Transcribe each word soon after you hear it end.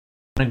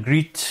I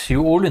greet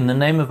you all in the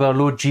name of our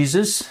Lord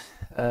Jesus.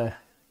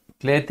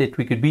 Glad that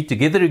we could be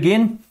together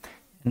again,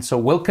 and so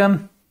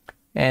welcome.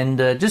 And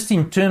just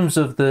in terms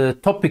of the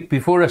topic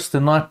before us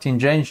tonight in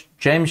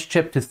James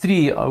chapter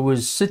 3, I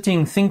was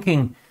sitting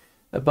thinking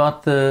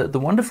about the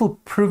wonderful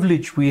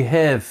privilege we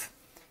have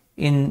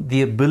in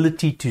the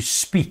ability to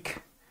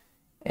speak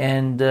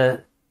and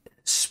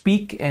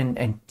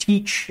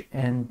teach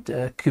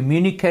and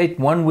communicate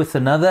one with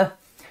another.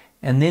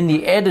 And then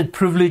the added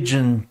privilege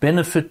and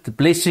benefit, the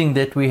blessing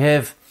that we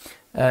have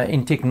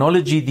in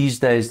technology these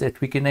days,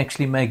 that we can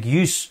actually make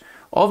use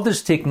of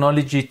this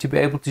technology to be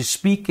able to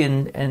speak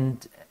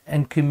and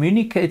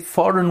communicate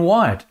far and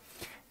wide.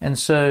 And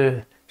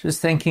so just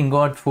thanking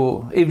God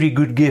for every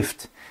good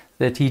gift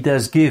that He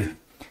does give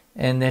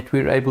and that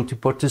we're able to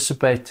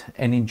participate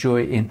and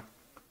enjoy in.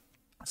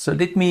 So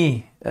let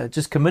me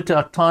just commit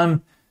our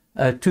time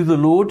to the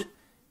Lord,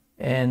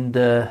 and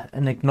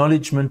an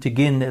acknowledgement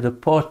again that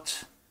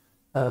apart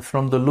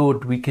from the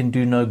Lord we can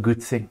do no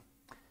good thing.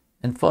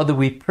 And Father,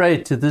 we pray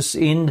to this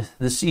end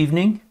this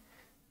evening.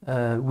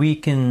 We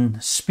can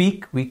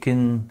speak, we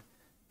can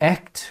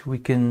act, we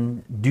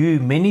can do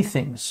many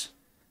things.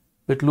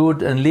 But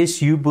Lord,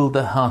 unless you build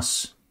a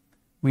house,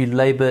 we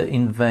labor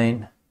in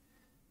vain.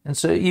 And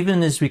so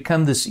even as we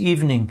come this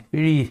evening,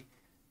 very,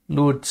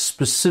 Lord,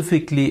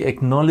 specifically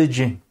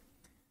acknowledging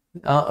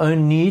our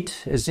own need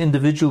as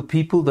individual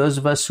people, those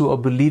of us who are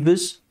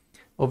believers,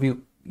 of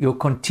your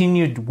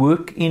continued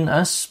work in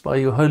us by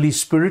your Holy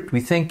Spirit. We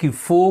thank you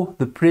for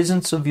the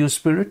presence of your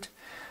Spirit.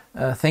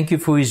 Thank you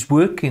for His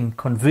work in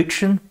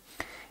conviction,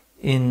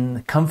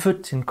 in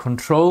comfort, in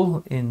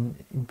control, in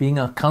being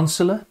our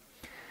counselor,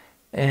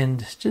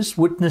 and just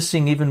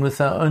witnessing even with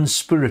our own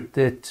spirit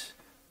that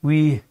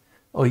we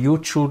are your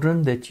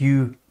children, that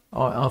you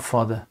are our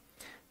Father.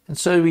 And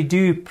so we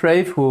do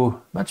pray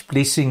for much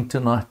blessing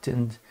tonight,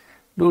 and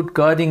Lord,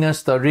 guiding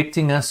us,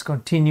 directing us,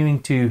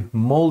 continuing to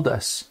mold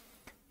us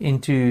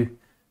into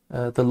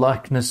the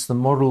likeness, the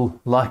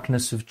moral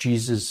likeness of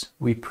Jesus,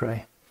 we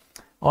pray.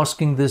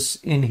 Asking this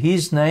in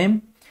His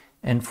name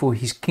and for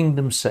His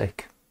kingdom's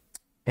sake.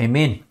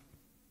 Amen.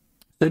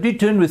 So do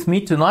turn with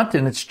me tonight,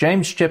 and it's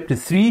James chapter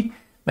 3,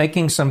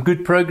 making some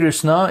good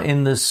progress now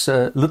in this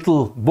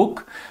little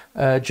book.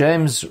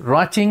 James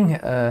writing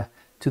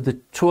to the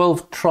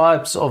 12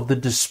 tribes of the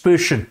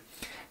dispersion,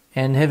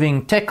 and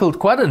having tackled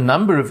quite a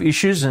number of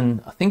issues,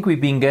 and I think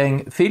we've been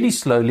going fairly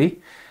slowly,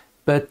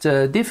 but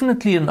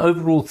definitely an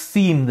overall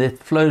theme that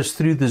flows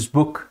through this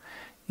book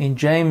in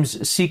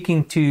James,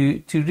 seeking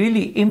to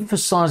really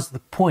emphasize the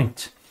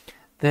point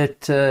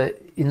that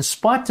in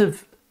spite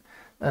of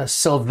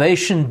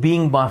salvation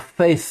being by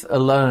faith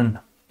alone,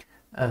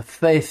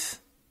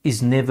 faith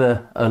is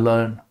never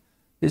alone.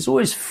 There's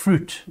always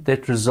fruit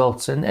that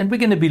results. And we're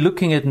going to be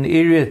looking at an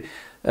area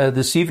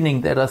this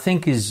evening that I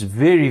think is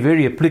very,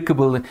 very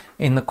applicable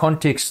in the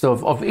context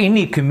of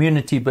any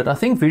community, but I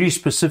think very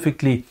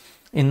specifically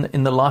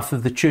in the life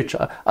of the church.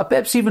 I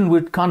perhaps even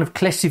would kind of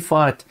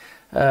classify it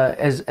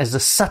as a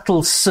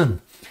subtle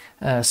sin,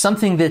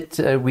 something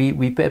that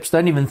we perhaps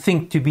don't even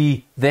think to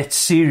be that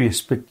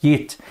serious, but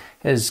yet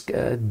has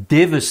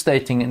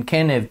devastating and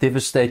can have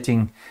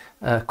devastating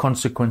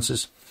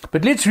consequences.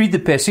 But let's read the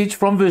passage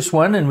from verse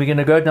 1, and we're going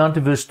to go down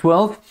to verse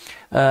 12.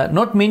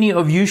 Not many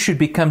of you should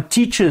become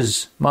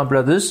teachers, my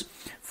brothers,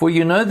 for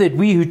you know that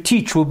we who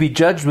teach will be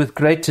judged with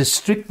greater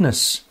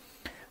strictness.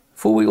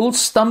 For we all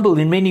stumble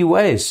in many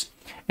ways,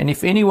 and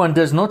if anyone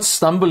does not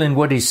stumble in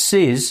what he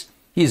says,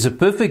 he is a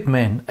perfect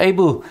man,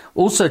 able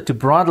also to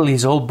bridle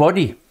his whole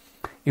body.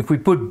 If we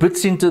put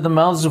bits into the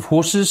mouths of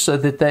horses so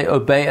that they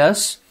obey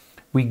us,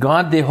 we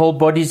guide their whole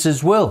bodies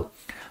as well.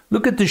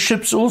 Look at the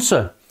ships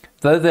also.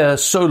 Though they are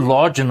so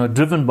large and are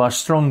driven by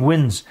strong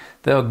winds,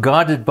 they are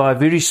guided by a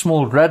very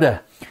small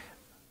rudder,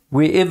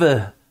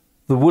 wherever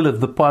the will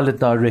of the pilot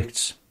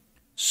directs.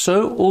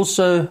 So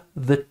also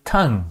the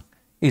tongue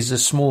is a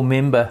small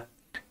member,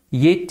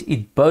 yet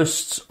it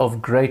boasts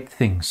of great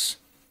things.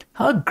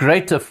 How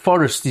great a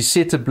forest is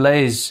set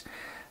ablaze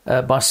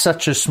by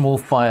such a small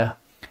fire.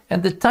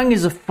 And the tongue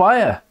is a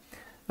fire,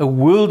 a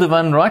world of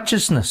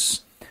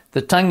unrighteousness.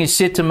 The tongue is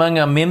set among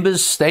our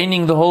members,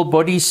 staining the whole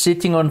body,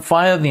 setting on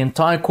fire the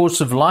entire course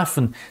of life,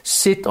 and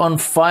set on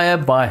fire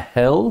by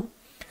hell.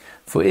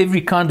 For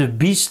every kind of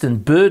beast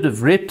and bird,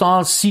 of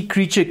reptile, sea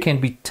creature can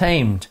be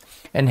tamed,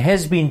 and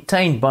has been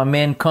tamed by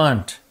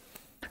mankind.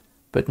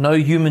 But no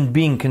human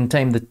being can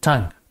tame the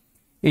tongue.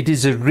 It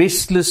is a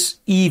restless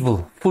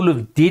evil, full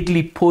of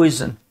deadly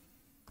poison.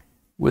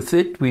 With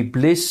it we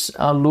bless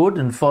our Lord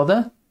and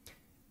Father,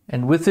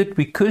 and with it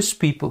we curse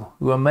people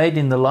who are made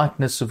in the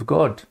likeness of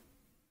God.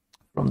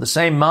 From the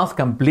same mouth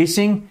come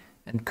blessing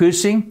and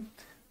cursing.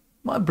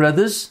 My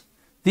brothers,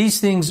 these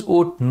things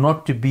ought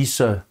not to be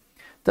so.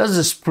 Does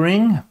a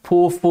spring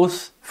pour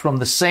forth from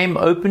the same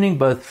opening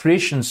both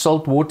fresh and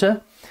salt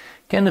water?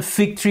 Can a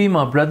fig tree,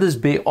 my brothers,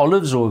 bear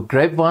olives, or a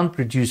grapevine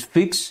produce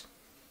figs?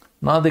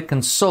 Neither can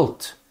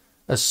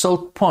a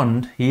salt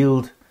pond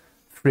yield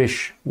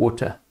fresh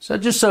water. So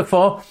just so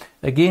far,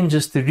 again,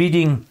 just the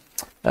reading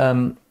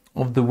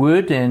of the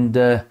word,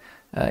 and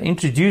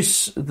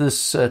introduce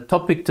this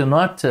topic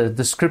tonight, a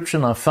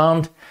description I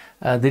found.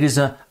 There is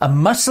a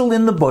muscle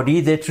in the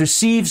body that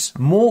receives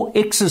more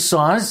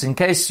exercise. In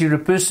case you're a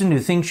person who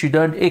thinks you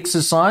don't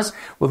exercise,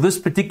 well, this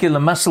particular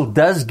muscle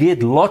does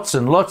get lots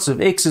and lots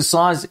of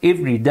exercise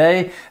every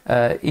day.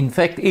 In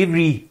fact,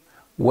 every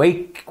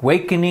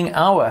wakening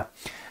hour.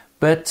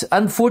 But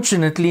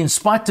unfortunately, in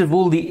spite of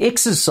all the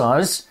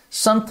exercise,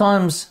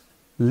 sometimes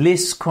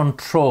less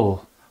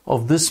control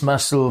of this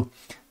muscle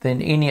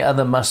than any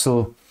other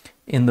muscle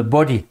in the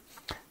body.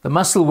 The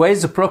muscle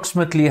weighs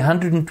approximately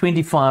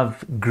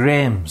 125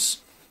 grams.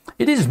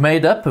 It is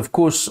made up, of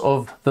course,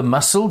 of the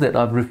muscle that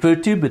I've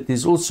referred to, but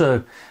there's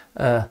also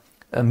a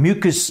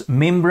mucous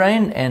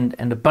membrane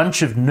and a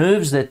bunch of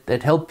nerves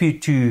that help you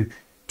to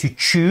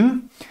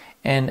chew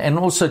and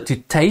also to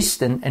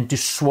taste and to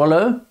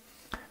swallow.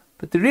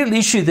 But the real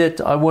issue that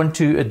I want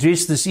to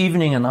address this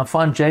evening, and I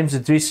find James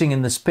addressing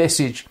in this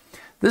passage,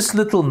 this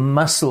little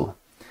muscle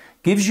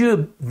gives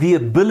you the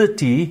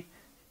ability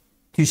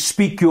to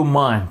speak your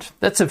mind.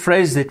 That's a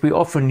phrase that we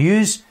often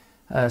use,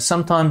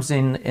 sometimes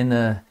in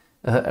a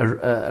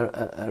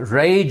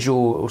rage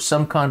or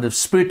some kind of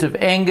spirit of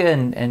anger,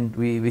 and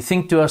we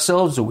think to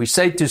ourselves, or we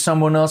say to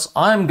someone else,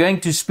 I'm going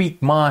to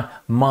speak my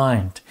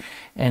mind,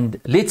 and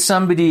let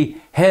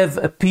somebody have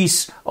a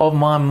piece of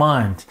my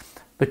mind.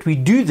 But we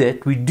do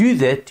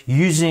that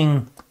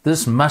using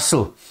this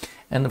muscle.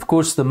 And of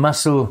course, the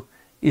muscle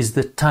is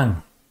the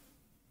tongue.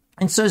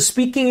 And so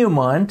speaking your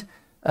mind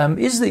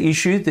is the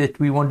issue that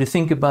we want to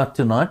think about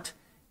tonight.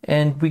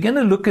 And we're going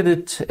to look at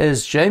it,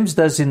 as James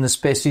does in this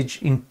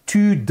passage, in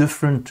two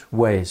different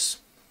ways.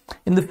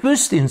 In the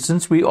first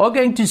instance, we are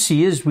going to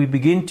see, as we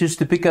begin just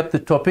to pick up the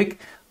topic,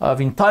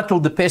 I've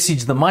entitled the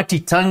passage, The Mighty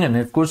Tongue, and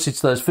of course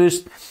it's those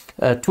first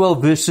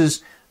 12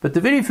 verses. But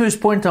the very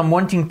first point I'm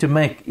wanting to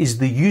make is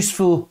the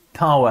useful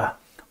power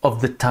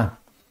of the tongue.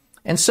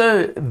 And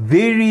so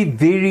very,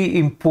 very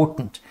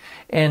important.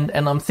 And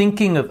I'm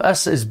thinking of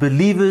us as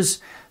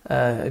believers,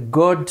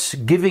 God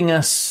giving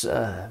us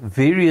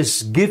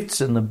various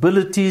gifts and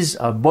abilities,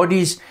 our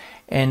bodies,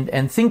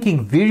 and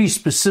thinking very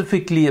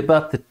specifically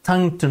about the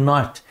tongue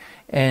tonight,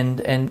 and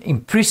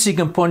impressing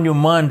upon your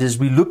mind as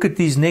we look at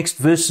these next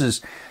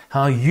verses,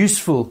 how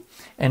useful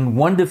and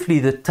wonderfully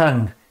the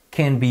tongue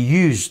can be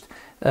used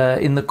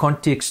in the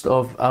context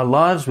of our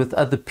lives with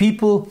other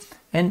people,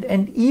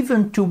 and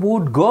even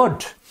toward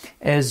God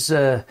as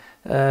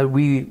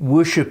we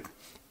worship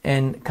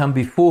and come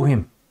before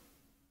Him.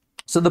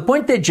 So the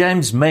point that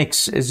James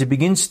makes as he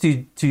begins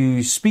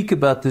to speak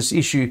about this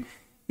issue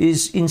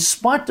is, in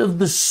spite of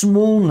the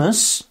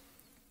smallness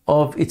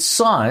of its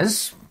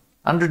size,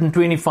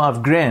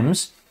 125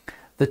 grams,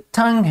 the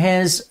tongue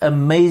has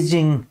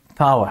amazing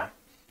power.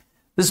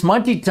 This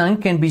mighty tongue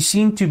can be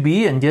seen to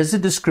be, and here's a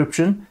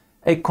description,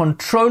 a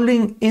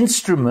controlling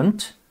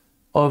instrument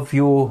of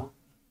your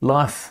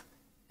life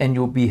and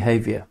your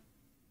behavior.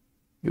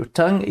 Your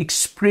tongue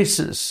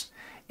expresses,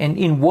 and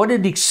in what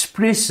it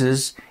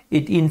expresses,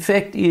 it in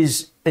fact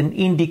is an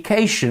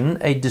indication,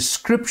 a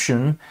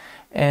description,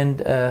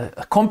 and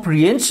a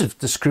comprehensive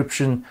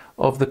description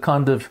of the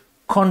kind of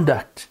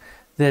conduct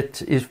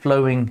that is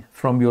flowing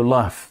from your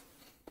life.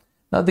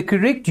 Now, the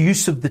correct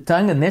use of the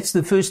tongue, and that's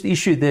the first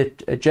issue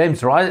that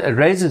James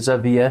raises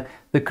over here,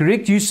 the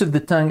correct use of the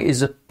tongue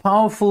is a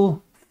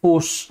powerful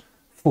force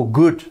for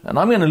good. And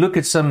I'm going to look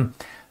at some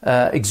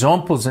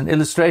examples and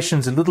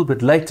illustrations a little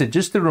bit later,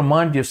 just to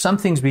remind you of some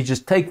things we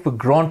just take for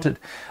granted,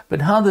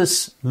 but how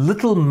this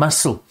little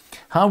muscle,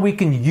 how we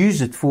can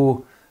use it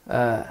for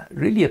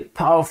really a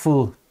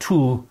powerful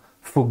tool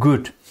for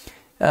good.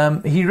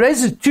 He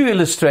raises two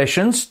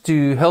illustrations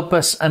to help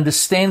us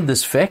understand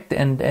this fact,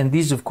 and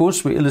these, of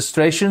course, were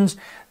illustrations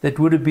that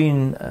would have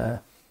been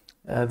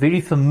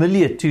very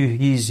familiar to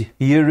his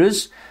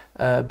hearers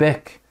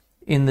back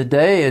in the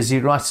day as he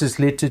writes his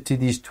letter to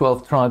these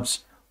 12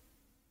 tribes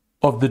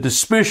of the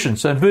dispersion.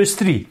 So in verse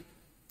 3,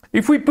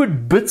 if we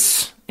put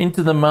bits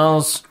into the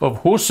mouths of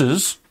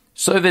horses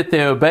so that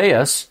they obey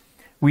us,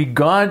 we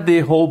guide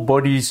their whole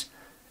bodies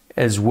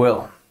as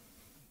well.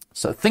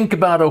 So think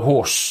about a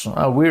horse.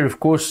 We're,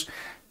 of course,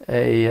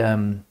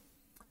 a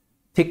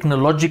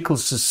technological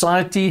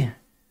society.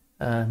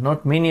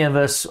 Not many of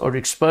us are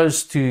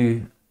exposed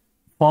to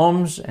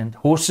farms and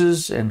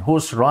horses and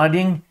horse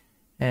riding,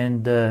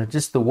 and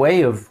just the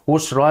way of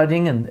horse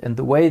riding and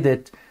the way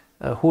that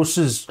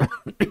horses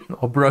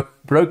are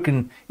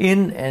broken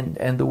in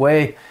and the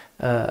way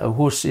a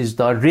horse is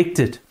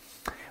directed.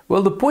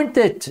 Well, the point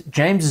that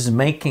James is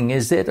making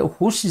is that a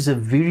horse is a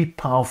very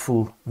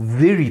powerful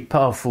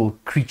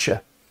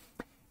creature.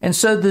 And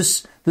so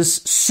this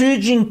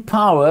surging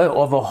power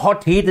of a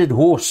hot-headed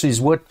horse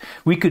is what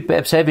we could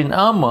perhaps have in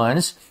our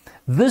minds.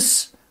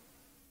 This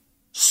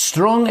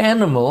strong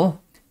animal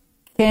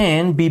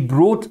can be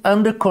brought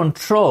under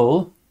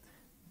control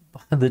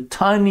by the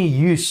tiny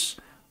use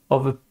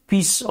of a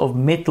piece of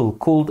metal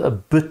called a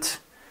bit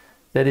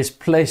that is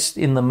placed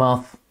in the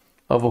mouth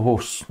of a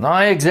horse. Now,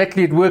 how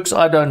exactly it works,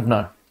 I don't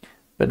know.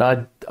 But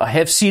I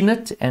have seen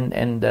it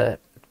and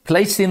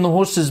placed in the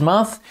horse's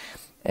mouth.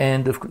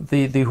 and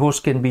the horse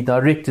can be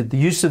directed. The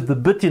use of the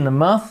bit in the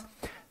mouth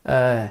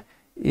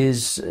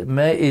is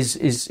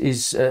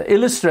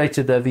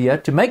illustrated over here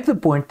to make the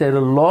point that a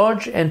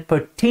large and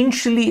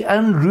potentially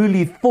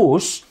unruly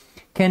force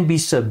can be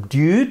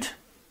subdued,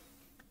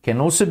 can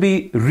also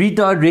be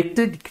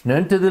redirected. It can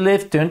turn to the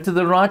left, turn to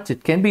the right.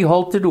 It can be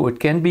halted, or it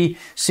can be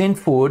sent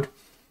forward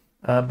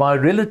by a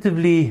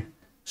relatively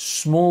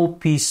small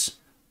piece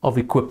of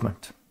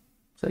equipment.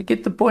 So you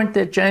get the point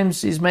that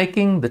James is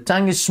making. The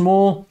tongue is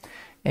small,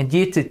 and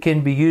yet it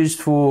can be used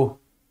for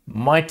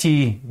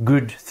mighty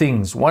good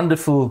things,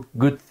 wonderful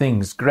good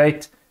things,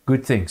 great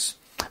good things.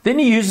 Then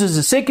he uses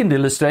a second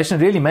illustration,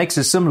 really makes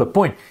a similar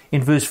point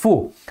in verse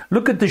 4.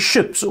 Look at the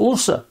ships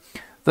also.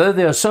 Though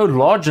they are so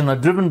large and are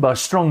driven by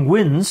strong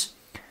winds,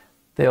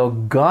 they are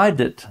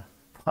guided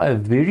by a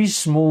very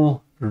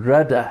small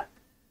rudder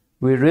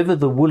wherever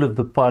the will of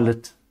the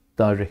pilot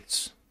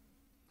directs.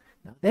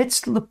 Now, that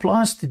still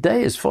applies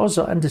today as far as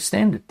I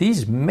understand it.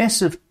 These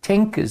massive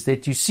tankers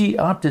that you see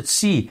out at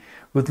sea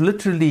with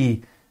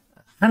literally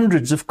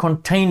hundreds of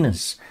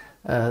containers,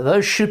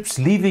 those ships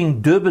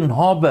leaving Durban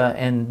Harbor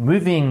and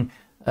moving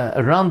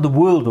around the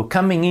world or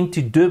coming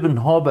into Durban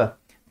Harbor,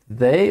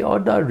 they are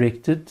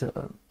directed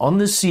on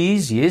the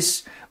seas,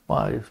 yes,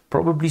 by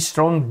probably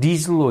strong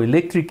diesel or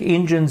electric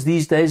engines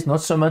these days,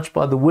 not so much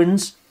by the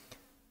winds,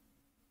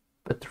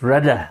 but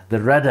the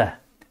rudder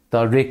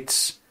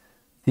directs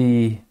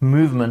the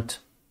movement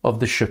of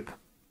the ship.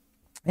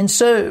 And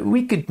so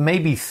we could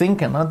maybe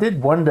think, and I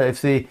did wonder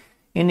if there are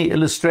any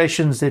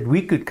illustrations that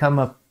we could come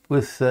up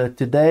with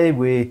today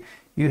where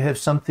you have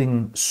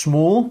something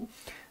small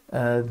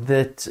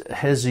that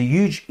has a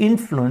huge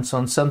influence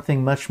on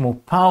something much more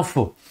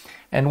powerful.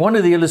 And one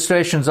of the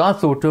illustrations I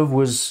thought of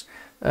was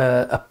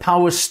a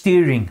power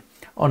steering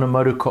on a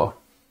motor car,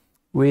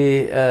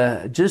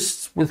 where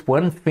just with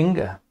one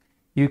finger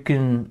you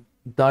can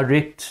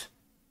direct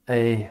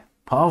a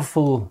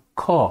powerful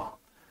car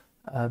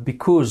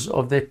because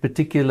of that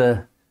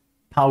particular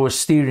power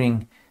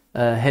steering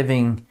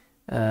having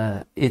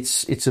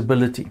its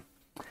ability.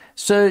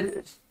 So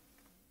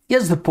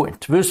here's the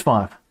point, verse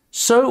 5.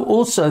 So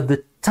also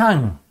the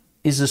tongue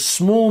is a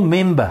small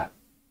member,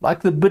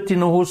 like the bit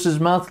in a horse's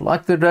mouth,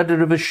 like the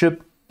rudder of a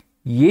ship,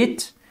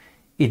 yet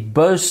it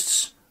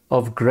boasts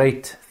of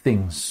great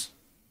things.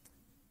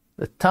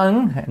 The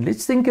tongue, and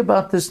let's think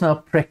about this now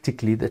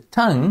practically, the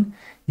tongue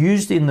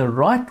used in the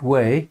right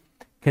way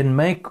can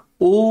make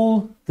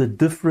all the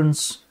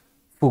difference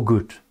for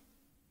good.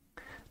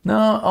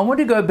 Now, I want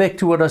to go back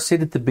to what I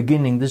said at the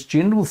beginning, this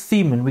general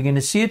theme, and we're going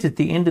to see it at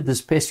the end of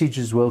this passage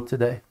as well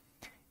today,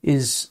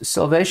 is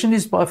salvation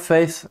is by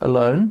faith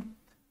alone,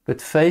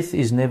 but faith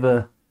is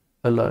never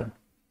alone.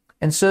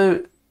 And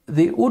so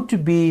there ought to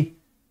be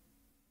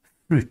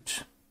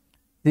fruit.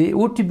 There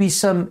ought to be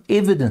some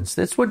evidence.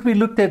 That's what we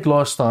looked at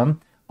last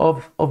time,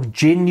 of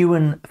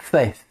genuine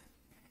faith.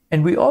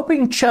 And we are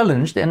being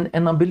challenged, and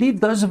I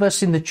believe those of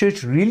us in the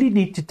church really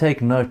need to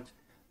take note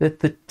that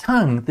the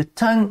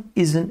tongue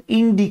is an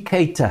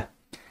indicator.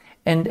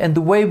 And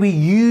the way we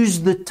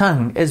use the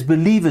tongue as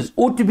believers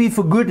ought to be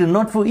for good and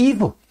not for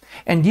evil.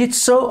 And yet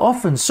so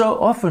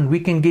often we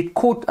can get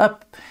caught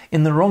up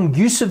in the wrong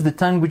use of the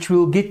tongue, which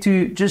we'll get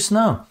to just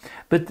now.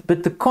 But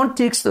the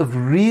context of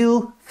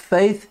real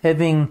faith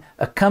having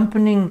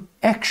accompanying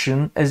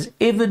action as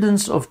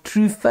evidence of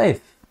true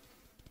faith.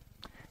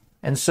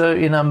 And so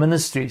in our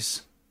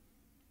ministries,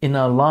 in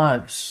our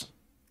lives,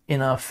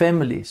 in our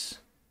families,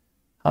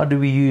 how do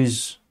we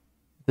use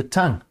the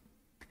tongue?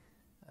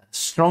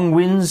 Strong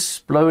winds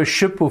blow a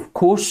ship, of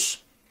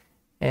course,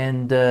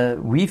 and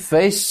we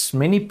face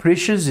many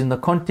pressures in the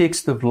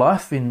context of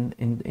life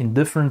in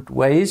different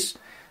ways,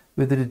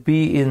 whether it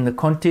be in the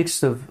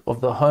context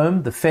of the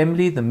home, the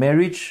family, the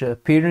marriage,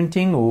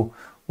 parenting,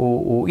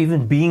 or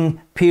even being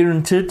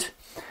parented,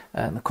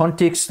 in the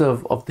context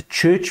of the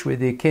church, where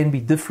there can be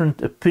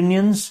different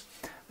opinions,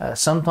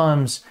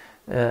 sometimes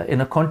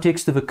in a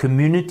context of a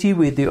community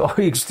where there are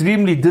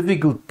extremely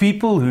difficult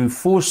people who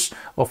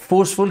are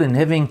forceful in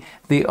having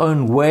their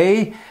own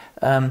way.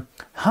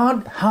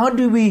 How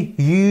do we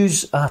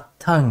use our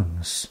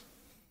tongues?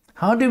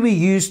 How do we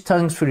use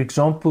tongues, for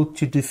example,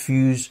 to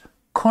diffuse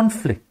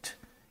conflict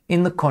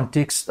in the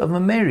context of a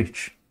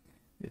marriage?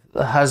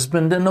 A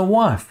husband and a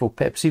wife, or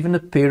perhaps even a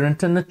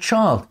parent and a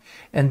child.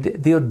 And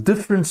there are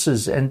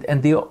differences and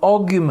there are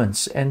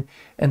arguments, and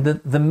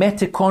the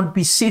matter can't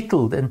be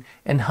settled.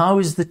 And how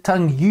is the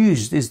tongue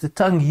used? Is the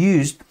tongue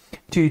used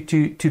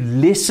to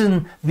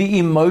lessen the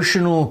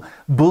emotional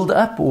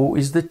build-up, or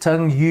is the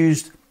tongue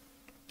used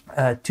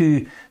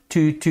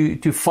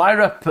to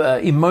fire up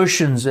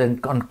emotions,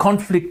 and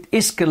conflict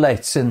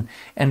escalates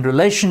and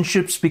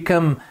relationships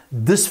become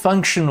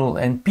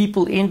dysfunctional, and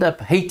people end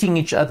up hating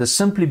each other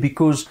simply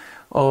because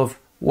of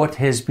what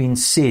has been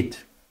said?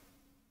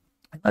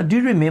 I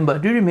do remember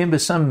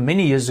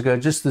many years ago,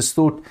 just this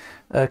thought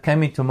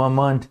came into my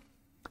mind,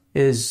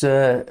 is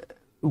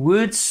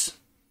words,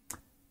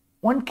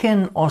 one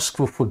can ask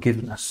for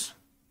forgiveness.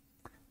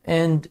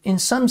 And in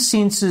some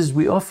senses,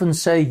 we often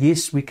say,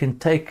 yes, we can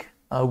take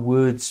our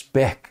words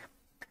back.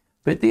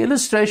 But the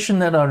illustration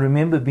that I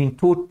remember being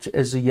taught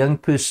as a young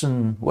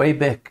person way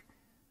back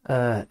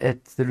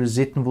at the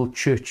Rosettenville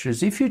Church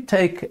is if you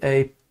take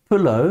a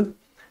pillow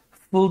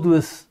filled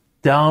with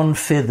down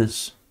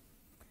feathers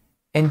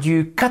and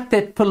you cut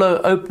that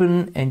pillow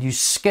open and you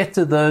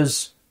scatter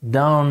those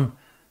down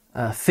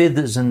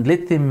feathers and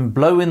let them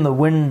blow in the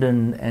wind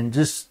and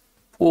just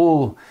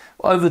all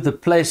over the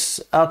place,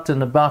 out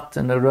and about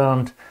and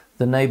around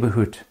the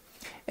neighborhood.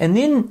 And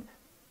then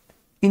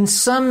in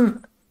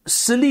some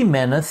silly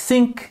manner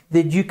think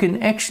that you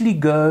can actually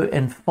go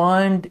and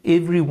find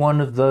every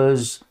one of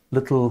those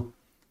little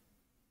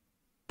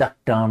duck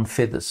down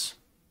feathers.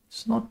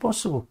 It's not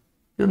possible.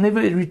 You'll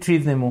never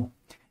retrieve them all.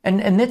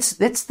 And that's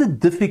the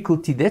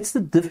difficulty. That's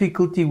the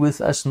difficulty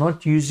with us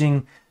not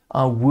using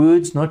our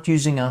words, not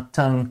using our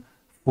tongue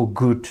for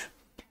good.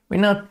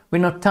 When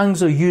our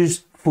tongues are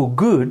used for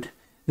good,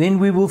 then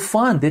we will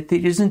find that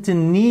there isn't a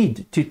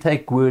need to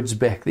take words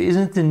back. There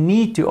isn't a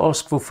need to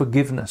ask for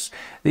forgiveness.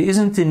 There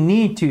isn't a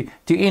need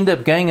to end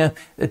up going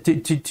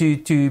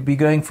to be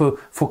going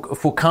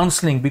for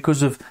counseling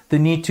because of the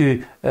need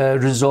to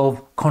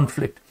resolve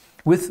conflict.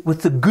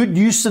 With the good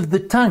use of the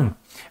tongue,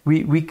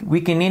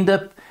 we can end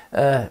up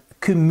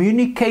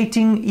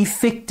communicating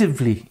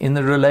effectively in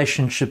the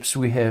relationships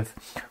we have.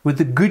 With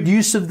the good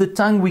use of the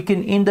tongue, we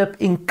can end up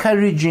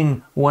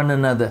encouraging one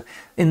another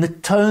in the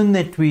tone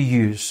that we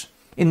use,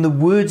 in the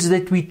words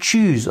that we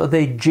choose. Are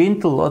they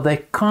gentle? Are they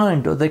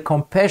kind? Are they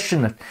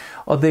compassionate?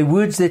 Are they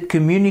words that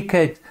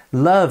communicate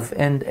love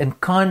and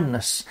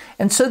kindness?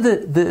 And so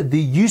the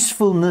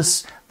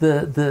usefulness,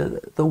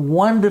 the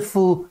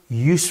wonderful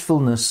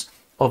usefulness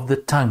of the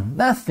tongue.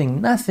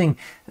 Nothing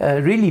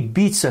really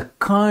beats a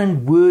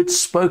kind word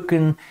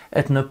spoken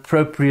at an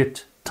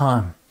appropriate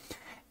time.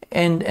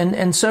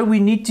 And so we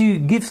need to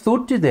give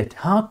thought to that.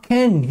 How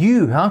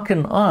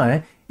can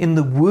I, in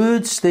the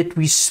words that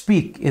we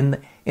speak,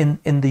 in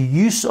the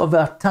use of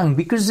our tongue,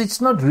 because it's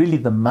not really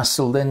the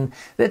muscle, and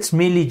that's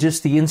merely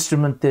just the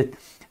instrument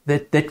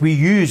that we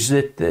use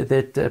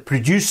that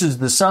produces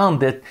the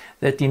sound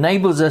that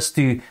enables us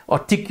to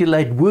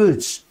articulate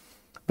words.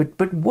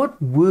 But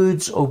what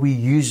words are we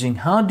using?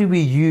 How do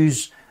we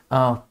use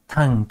our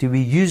tongue? Do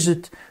we use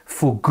it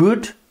for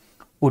good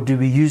or do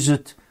we use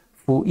it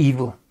for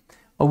evil?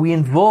 Are we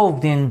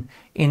involved in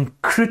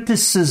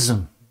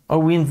criticism? Are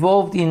we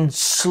involved in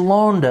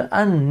slander,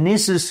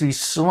 unnecessary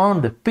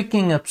slander,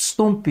 picking up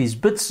stompies,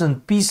 bits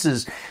and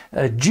pieces,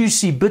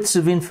 juicy bits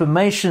of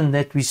information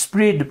that we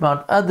spread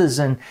about others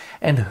and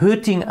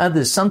hurting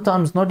others,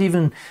 sometimes not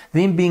even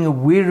them being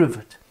aware of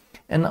it?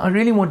 And I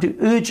really want to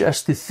urge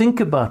us to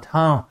think about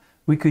how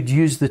we could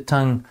use the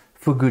tongue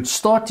for good.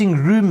 Starting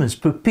rumors,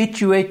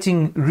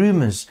 perpetuating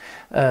rumors,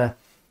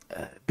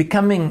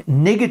 becoming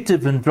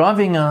negative and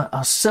driving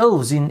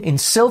ourselves in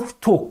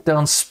self-talk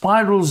down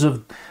spirals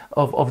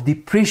of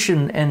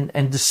depression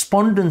and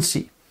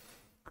despondency.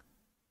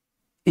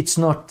 It's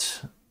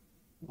not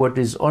what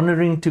is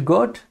honoring to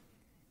God,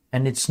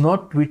 and it's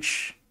not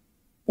which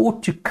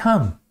ought to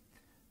come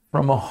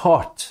from a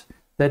heart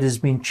that has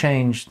been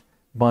changed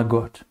by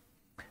God.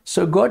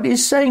 So God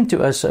is saying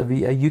to us over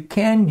here, you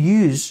can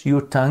use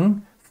your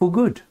tongue for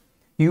good.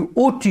 You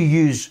ought to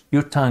use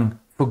your tongue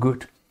for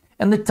good.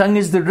 And the tongue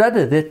is the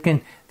rudder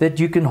that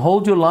you can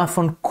hold your life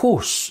on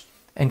course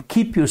and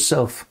keep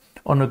yourself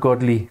on a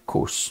godly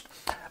course.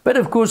 But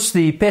of course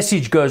the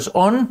passage goes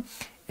on,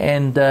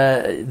 and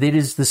there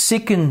is the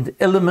second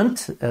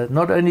element,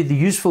 not only the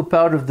useful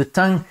power of the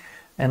tongue,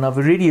 and I've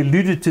already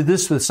alluded to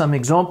this with some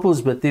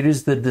examples, but there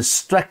is the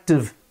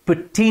destructive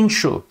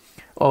potential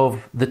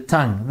of the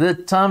tongue. The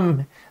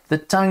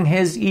tongue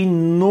has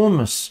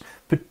enormous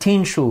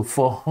potential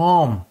for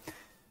harm.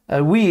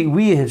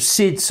 We have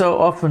said so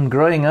often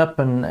growing up,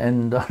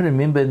 and I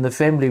remember in the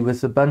family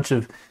with a bunch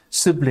of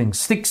siblings,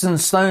 sticks and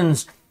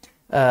stones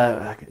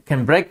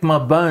can break my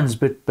bones,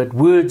 but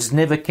words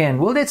never can.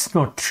 Well, that's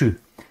not true,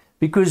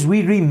 because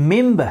we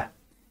remember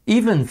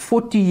even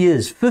 40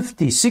 years,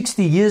 50,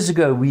 60 years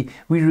ago, we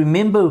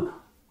remember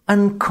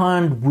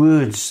unkind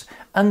words,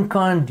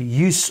 unkind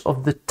use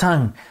of the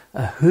tongue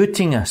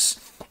hurting us.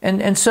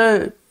 And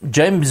so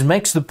James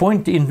makes the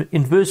point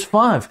in verse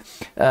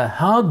 5,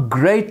 how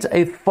great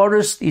a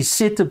forest is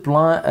set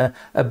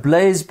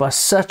ablaze by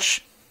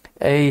such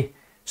a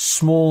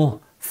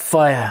small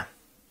fire.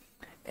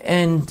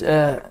 And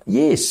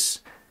yes,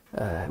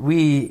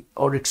 we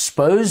are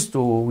exposed,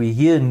 or we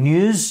hear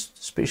news,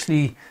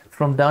 especially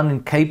from down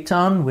in Cape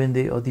Town, when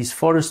there are these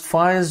forest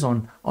fires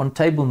on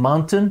Table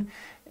Mountain.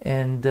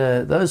 And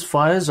those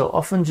fires are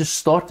often just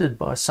started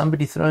by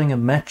somebody throwing a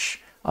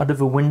match out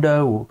of a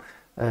window or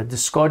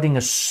discarding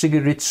a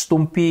cigarette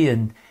stumpy,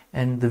 and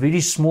the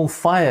very small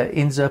fire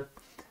ends up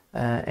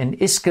and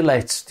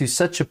escalates to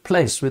such a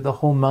place where the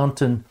whole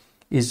mountain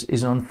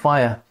is on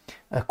fire,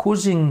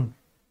 causing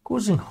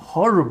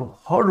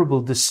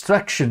horrible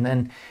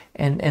destruction.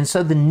 And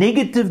so the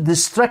negative,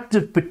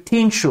 destructive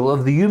potential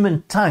of the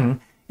human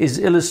tongue is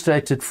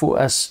illustrated for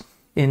us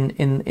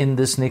in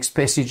this next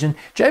passage. And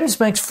James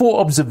makes 4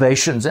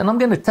 observations, and I'm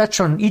going to touch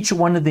on each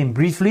one of them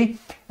briefly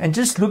and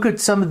just look at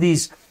some of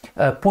these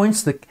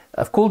points that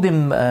I've called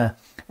them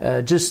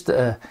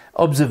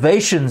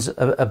observations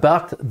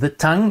about the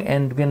tongue.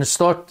 And we're going to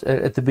start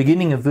at the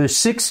beginning of verse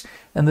 6.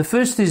 And the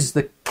first is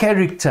the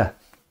character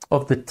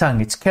of the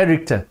tongue, its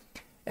character.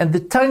 And the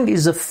tongue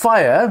is a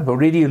fire,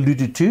 already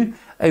alluded to,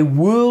 a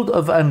world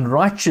of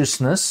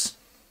unrighteousness.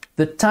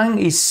 The tongue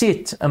is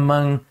set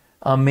among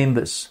our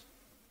members.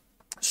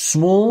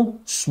 Small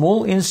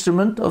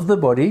instrument of the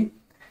body,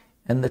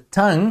 and the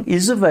tongue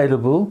is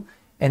available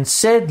and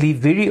sadly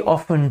very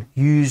often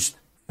used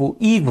for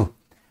evil.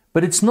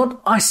 But it's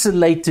not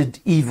isolated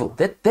evil.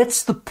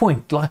 That's the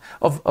point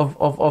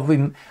of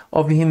him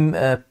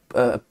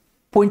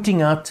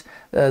pointing out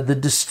the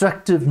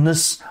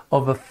destructiveness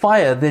of a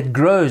fire that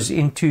grows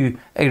into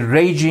a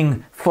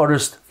raging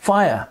forest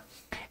fire.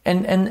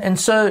 And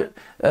so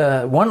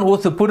one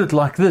author put it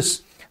like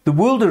this: the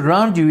world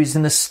around you is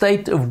in a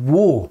state of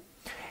war,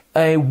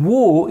 a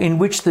war in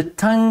which the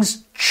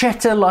tongues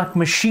chatter like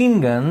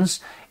machine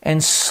guns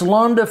and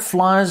slander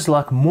flies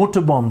like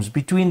mortar bombs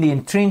between the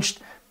entrenched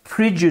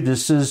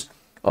prejudices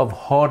of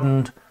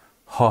hardened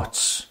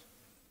hearts.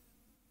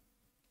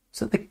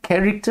 So the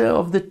character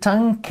of the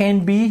tongue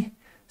can be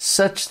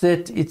such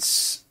that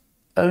it's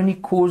only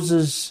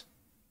causes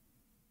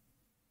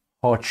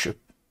hardship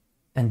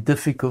and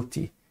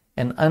difficulty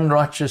and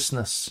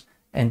unrighteousness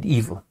and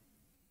evil.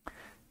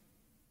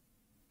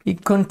 He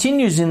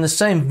continues in the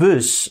same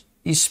verse.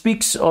 He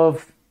speaks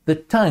of the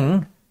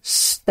tongue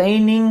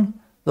staining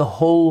the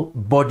whole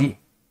body.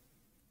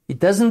 It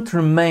doesn't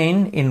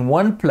remain in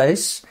one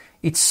place.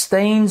 It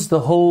stains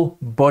the whole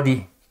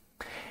body.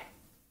 I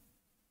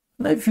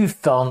don't know if you've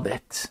found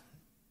that.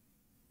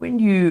 When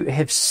you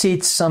have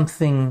said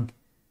something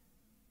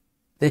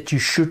that you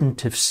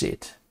shouldn't have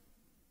said,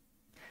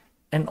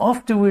 and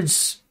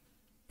afterwards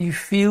you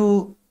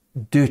feel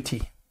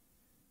dirty,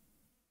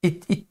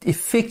 it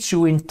affects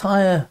your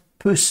entire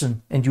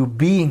person and your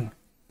being.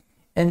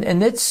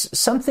 And that's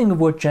something of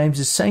what James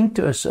is saying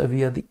to us over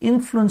here. The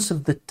influence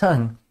of the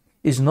tongue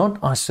is not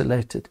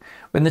isolated.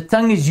 When the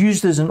tongue is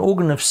used as an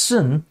organ of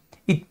sin,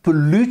 it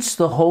pollutes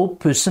the whole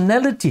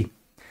personality.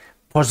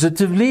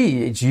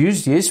 Positively, it's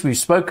used, yes, we've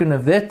spoken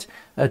of that,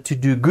 to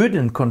do good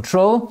and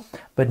control,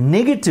 but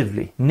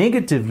negatively,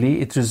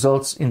 it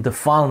results in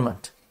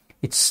defilement.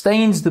 It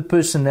stains the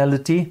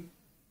personality,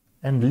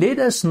 and let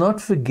us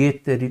not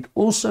forget that it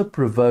also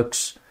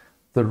provokes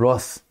the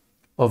wrath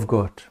of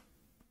God.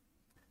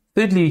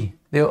 Thirdly,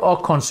 there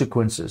are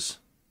consequences.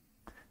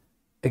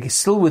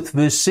 Still with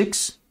verse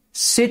 6,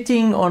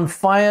 setting on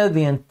fire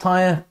the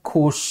entire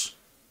course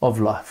of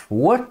life.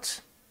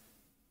 What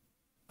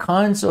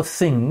kinds of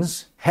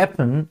things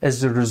happen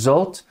as a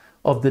result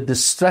of the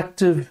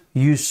destructive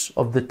use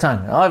of the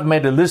tongue? I've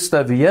made a list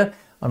over here.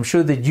 I'm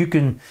sure that you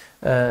can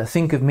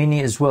think of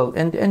many as well.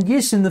 And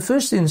yes, in the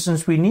first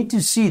instance, we need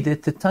to see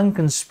that the tongue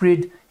can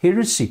spread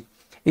heresy.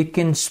 It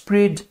can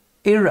spread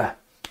error.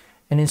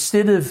 And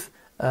instead of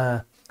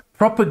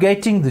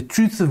propagating the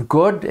truth of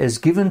God as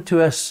given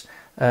to us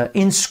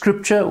in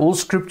Scripture, all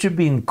Scripture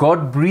being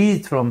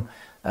God-breathed from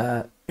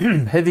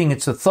having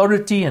its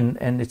authority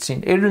and its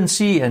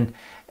inerrancy, and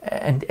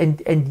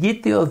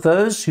yet there are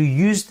those who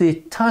use their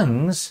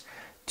tongues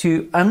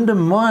to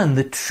undermine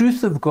the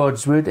truth of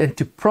God's word and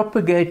to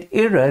propagate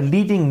error,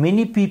 leading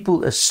many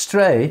people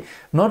astray,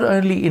 not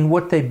only in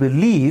what they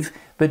believe,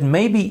 but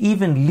maybe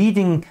even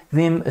leading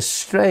them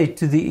astray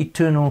to the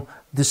eternal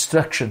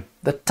destruction.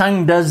 The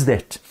tongue does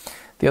that.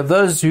 There are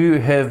those who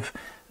have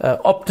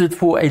opted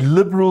for a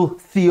liberal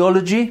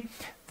theology.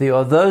 There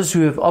are those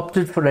who have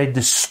opted for a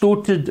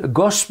distorted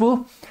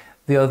gospel.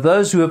 There are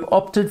those who have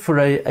opted for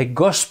a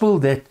gospel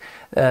that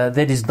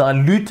is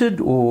diluted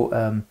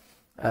or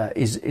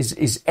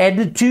is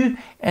added to,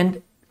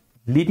 and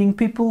leading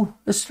people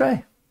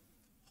astray.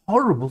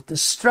 Horrible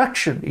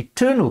destruction,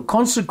 eternal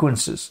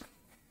consequences.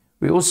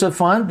 We also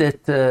find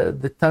that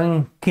the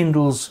tongue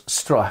kindles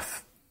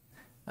strife.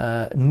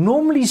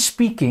 Normally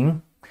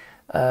speaking,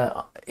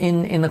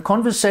 in a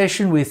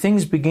conversation where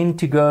things begin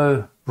to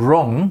go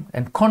wrong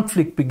and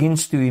conflict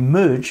begins to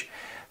emerge,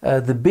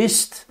 the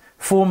best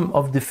form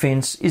of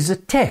defense is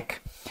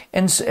attack.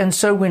 And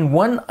so when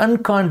one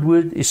unkind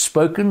word is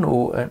spoken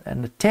or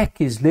an attack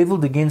is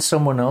leveled against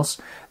someone else,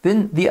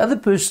 then the other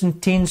person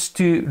tends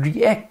to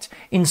react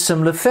in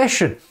similar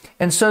fashion.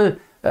 And so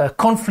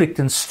conflict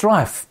and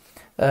strife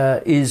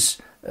is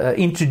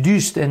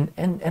introduced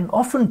and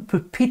often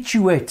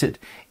perpetuated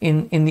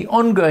in the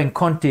ongoing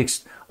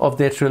context of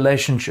that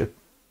relationship.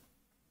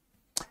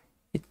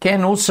 It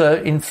can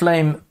also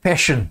inflame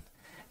passion.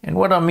 And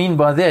what I mean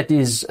by that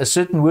is a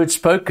certain word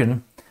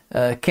spoken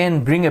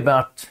can bring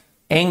about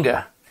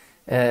anger.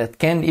 It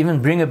can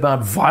even bring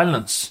about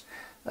violence.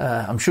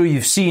 I'm sure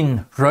you've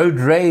seen road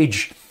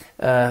rage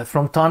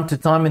from time to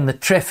time in the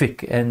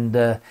traffic,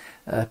 and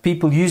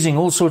people using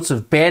all sorts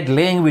of bad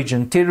language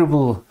and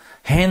terrible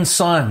hand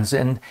signs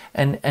and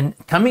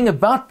coming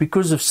about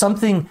because of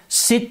something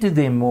said to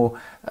them or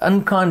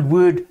unkind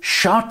word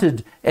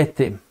shouted at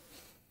them.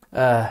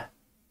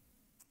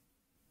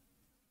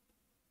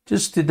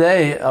 Just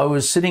today, I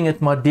was sitting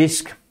at my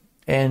desk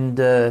and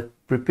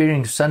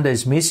preparing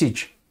Sunday's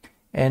message,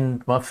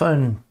 and my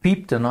phone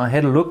beeped, and I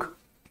had a look,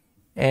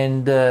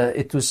 and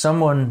it was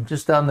someone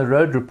just down the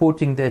road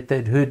reporting that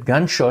they'd heard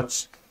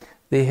gunshots.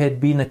 There had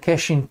been a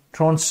cash in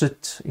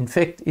transit. In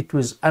fact, it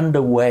was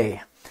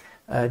underway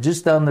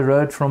just down the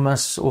road from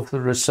us off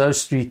the Rousseau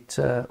Street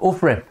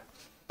off-ramp.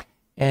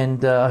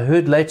 And I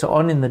heard later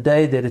on in the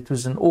day that it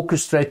was an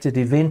orchestrated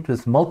event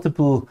with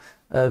multiple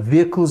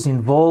vehicles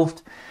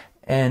involved.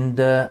 And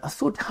I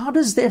thought, how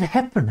does that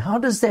happen? How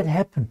does that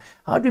happen?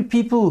 How do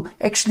people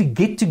actually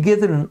get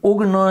together and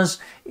organize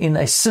in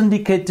a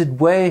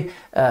syndicated way,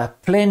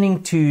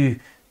 planning to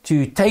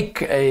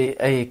take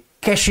a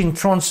cash in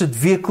transit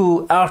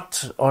vehicle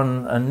out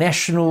on a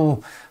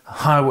national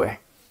highway?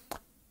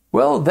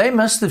 Well, they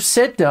must have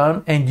sat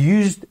down and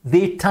used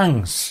their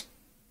tongues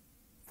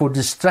for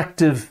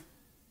destructive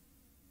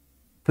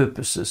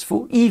purposes,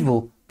 for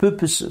evil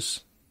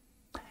purposes.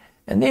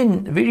 And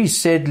then, very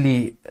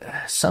sadly,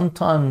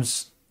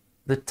 sometimes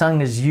the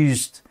tongue is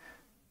used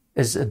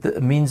as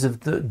a means of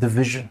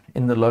division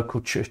in the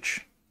local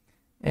church.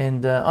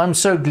 And I'm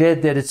so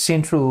glad that at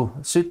Central,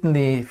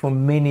 certainly for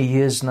many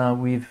years now,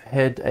 we've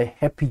had a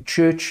happy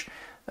church,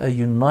 a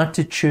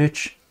united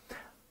church.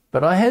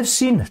 But I have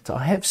seen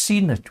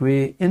it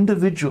where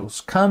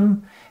individuals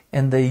come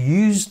and they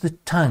use the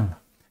tongue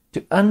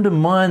to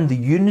undermine the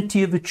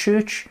unity of a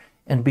church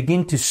and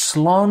begin to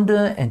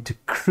slander and to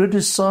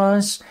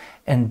criticize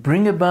and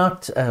bring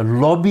about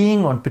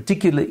lobbying on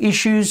particular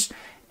issues,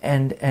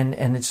 and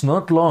it's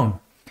not long,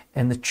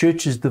 and the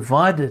church is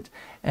divided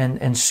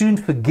and soon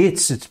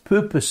forgets its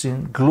purpose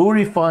in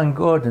glorifying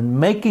God and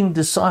making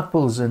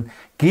disciples and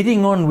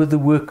getting on with the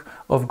work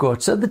of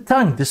God. So the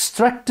tongue,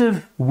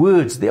 destructive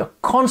words, there are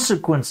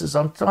consequences.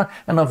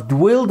 I've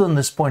dwelled on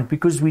this point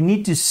because we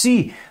need to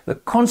see the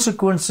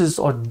consequences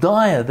are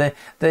dire.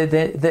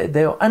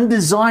 They are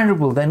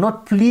undesirable. They're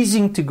not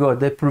pleasing to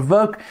God. They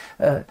provoke,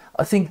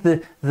 I think,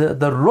 the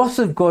wrath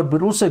of God,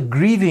 but also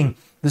grieving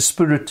the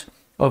Spirit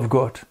of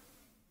God.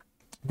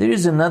 There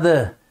is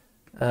another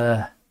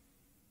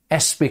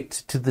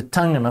aspect to the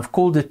tongue, and I've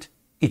called it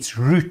its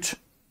root.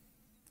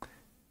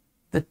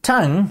 The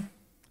tongue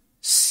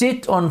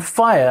set on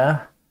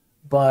fire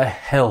by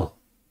hell.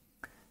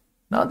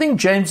 Now, I think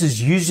James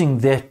is using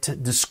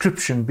that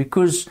description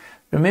because,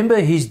 remember,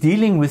 he's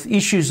dealing with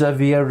issues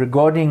over here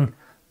regarding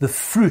the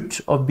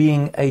fruit of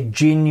being a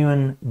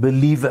genuine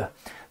believer,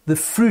 the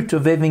fruit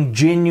of having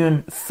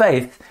genuine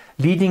faith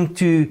leading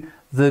to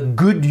the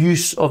good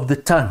use of the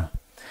tongue.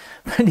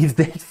 But if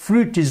that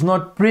fruit is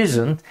not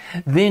present,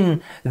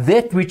 then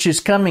that which is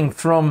coming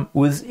from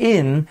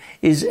within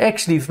is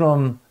actually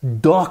from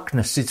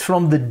darkness. It's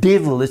from the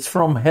devil. It's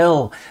from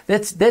hell.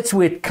 That's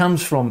where it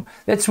comes from.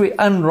 That's where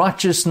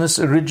unrighteousness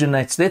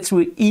originates. That's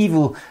where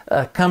evil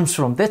comes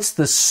from. That's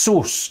the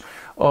source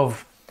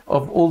of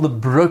all the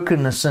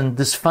brokenness and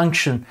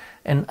dysfunction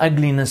and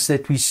ugliness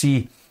that we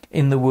see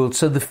in the world.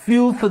 So the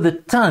fuel for the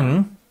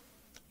tongue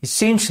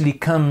essentially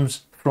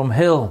comes from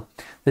hell.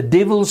 The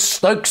devil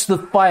stokes the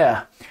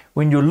fire.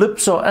 When your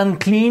lips are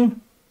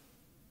unclean,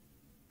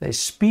 they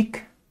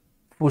speak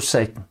for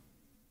Satan.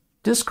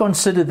 Just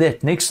consider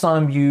that next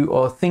time you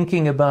are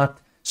thinking about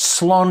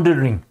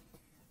slandering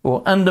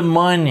or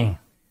undermining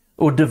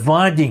or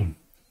dividing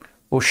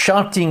or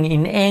shouting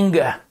in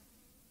anger.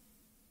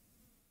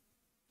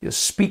 You're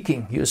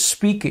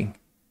speaking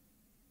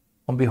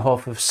on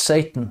behalf of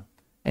Satan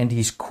and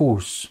his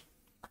cause.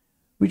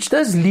 Which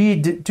does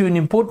lead to an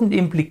important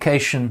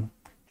implication.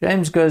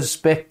 James goes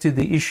back to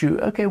the issue,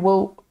 okay,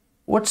 well,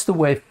 what's the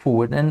way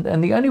forward?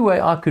 And the only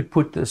way I could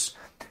put this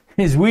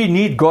is we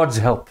need God's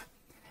help.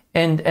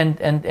 And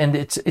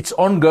it's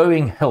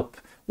ongoing help.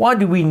 Why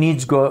do we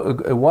need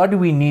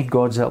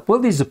God's help? Well,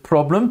 there's a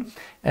problem,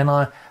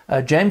 and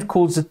James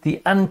calls it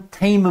the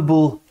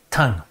untamable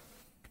tongue.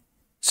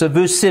 So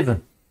verse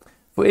 7,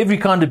 for every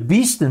kind of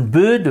beast and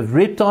bird, of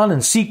reptile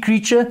and sea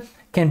creature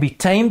can be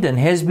tamed and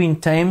has been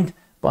tamed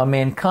by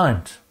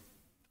mankind.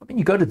 I mean,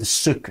 you go to the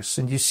circus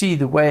and you see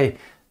the way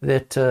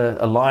that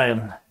a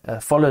lion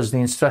follows the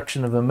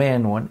instruction of a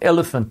man, or an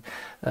elephant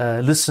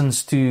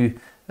listens to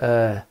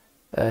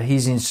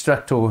his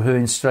instructor or her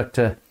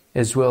instructor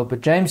as well.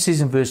 But James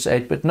says in verse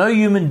 8, but no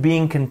human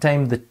being can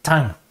tame the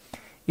tongue.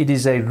 It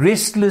is a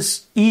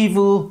restless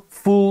evil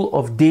full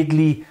of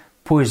deadly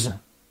poison.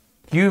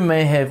 You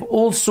may have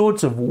all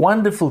sorts of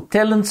wonderful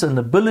talents and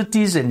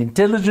abilities and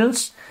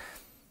intelligence,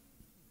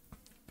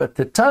 but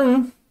the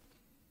tongue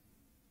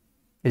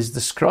is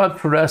described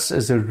for us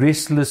as a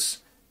restless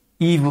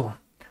evil,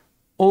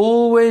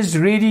 always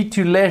ready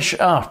to lash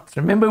out.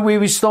 Remember where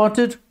we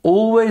started?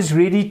 Always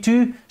ready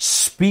to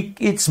speak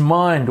its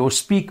mind, or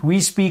we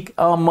speak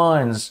our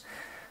minds.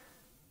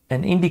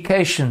 An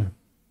indication.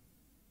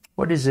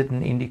 What is it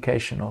an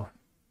indication of?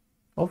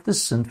 Of the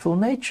sinful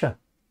nature.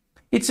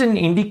 It's an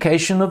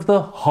indication of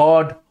the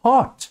hard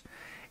heart.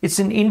 it's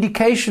an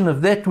indication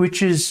of that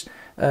which is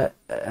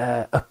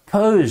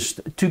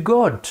opposed to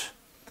God,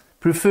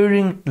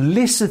 preferring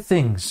lesser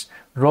things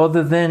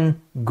rather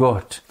than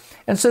God.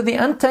 And so the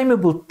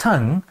untamable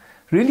tongue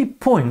really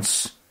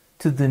points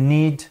to the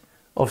need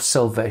of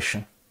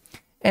salvation.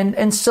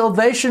 And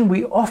salvation,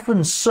 we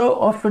so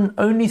often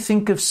only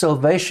think of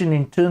salvation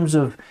in terms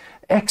of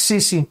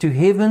access into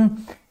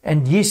heaven.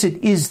 And yes,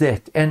 it is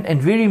that.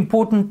 And very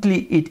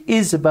importantly, it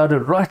is about a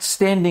right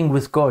standing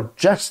with God,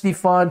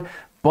 justified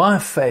by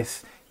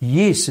faith.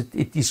 Yes,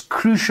 it is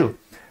crucial.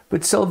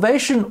 But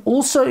salvation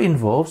also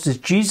involves, as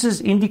Jesus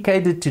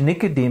indicated to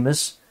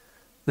Nicodemus,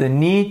 the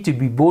need to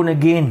be born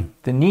again,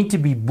 the need to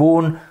be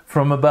born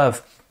from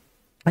above.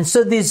 And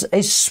so there's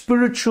a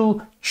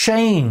spiritual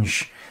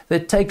change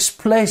that takes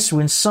place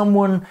when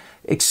someone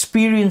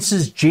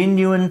experiences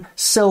genuine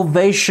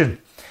salvation.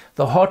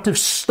 The heart of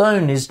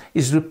stone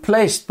is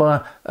replaced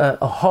by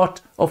a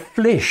heart of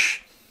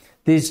flesh.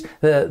 There's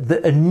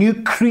a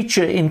new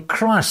creature in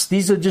Christ.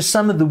 These are just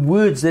some of the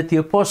words that the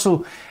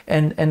apostle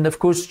and of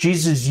course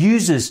Jesus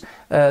uses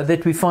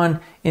that we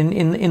find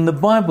in the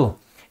Bible.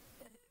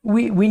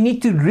 We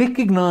need to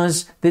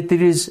recognize that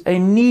there is a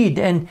need.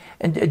 And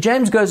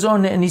James goes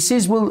on and he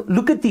says, well,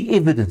 look at the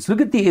evidence,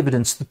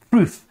 the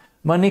proof.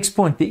 My next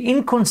point, the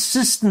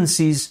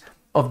inconsistencies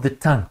of the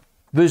tongue.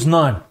 Verse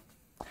 9.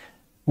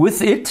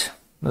 With it,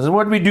 this is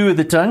what we do with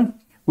the tongue.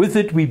 With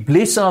it we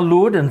bless our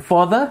Lord and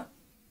Father,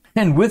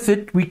 and with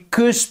it we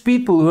curse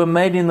people who are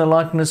made in the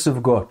likeness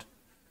of God.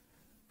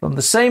 From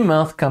the same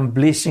mouth come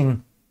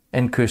blessing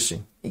and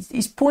cursing.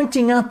 He's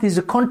pointing out there's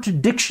a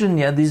contradiction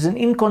here. There's an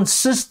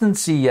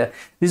inconsistency here.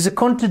 There's a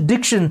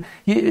contradiction.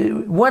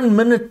 1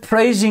 minute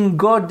praising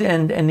God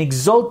and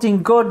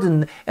exalting God,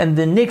 and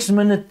the next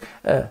minute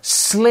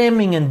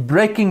slamming and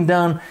breaking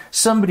down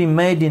somebody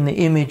made in the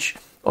image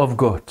of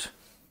God.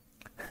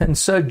 And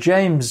so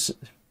James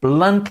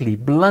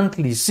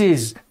bluntly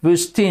says,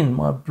 verse 10,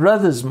 my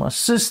brothers, my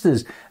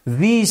sisters,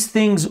 these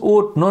things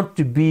ought not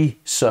to be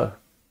so.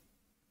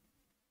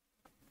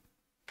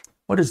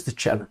 What is the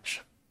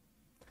challenge?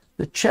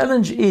 The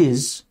challenge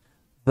is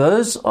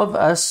those of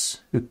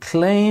us who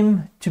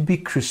claim to be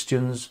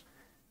Christians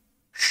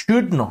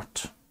should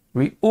not,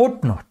 we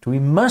ought not, we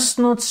must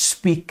not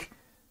speak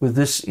with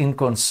this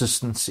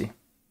inconsistency.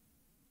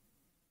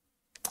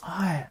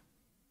 I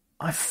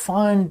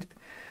find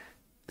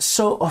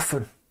so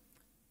often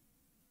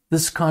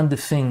this kind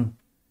of thing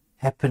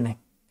happening.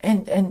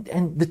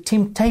 And the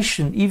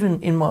temptation,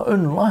 even in my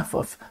own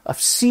life, I've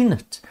seen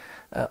it.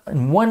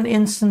 In one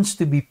instance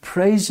to be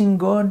praising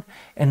God,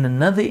 and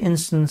another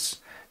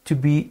instance to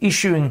be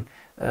issuing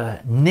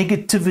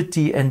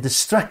negativity and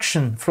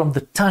destruction from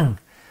the tongue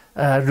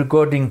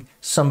regarding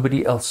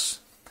somebody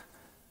else.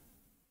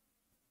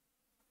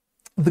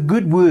 The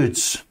good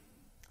words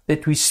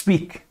that we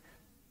speak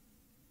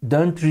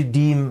don't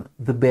redeem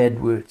the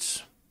bad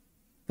words.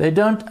 The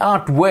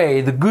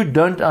good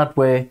don't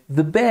outweigh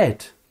the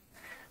bad.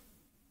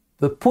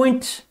 The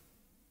point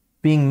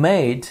being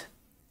made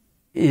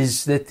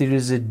is that there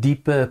is a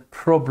deeper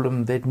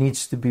problem that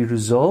needs to be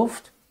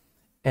resolved,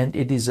 and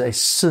it is a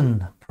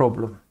sin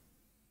problem.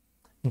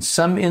 In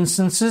some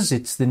instances,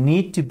 it's the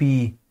need to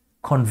be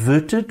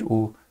converted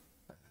or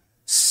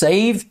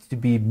saved, to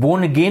be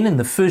born again in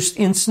the first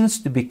instance,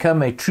 to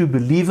become a true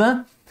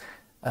believer.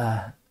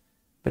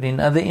 But in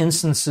other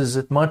instances,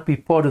 it might be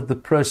part of the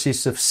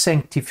process of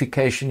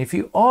sanctification. If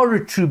you are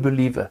a true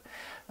believer,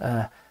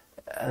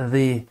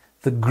 the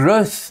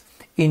growth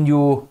in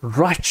your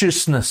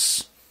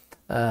righteousness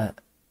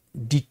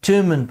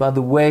determined by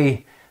the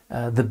way,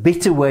 the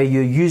better way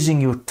you're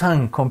using your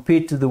tongue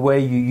compared to the way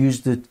you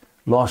used it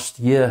last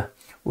year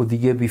or the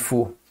year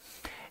before.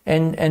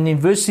 And in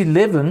verse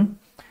 11,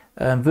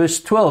 verse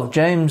 12,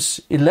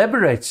 James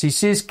elaborates. He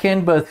says,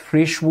 can both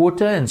fresh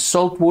water and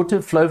salt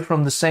water flow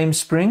from the same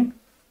spring?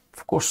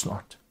 Of course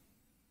not.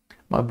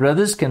 My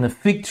brothers, can a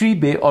fig tree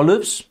bear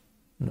olives?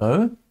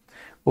 No.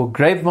 Or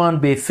grapevine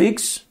bear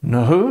figs?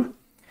 No.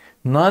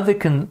 Neither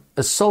can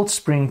a salt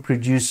spring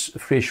produce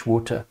fresh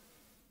water.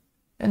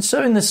 And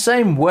so in the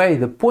same way,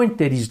 the point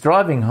that he's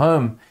driving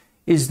home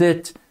is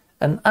that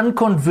an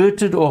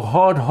unconverted or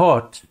hard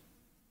heart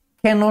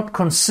cannot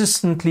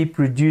consistently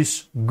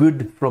produce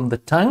good from the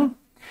tongue.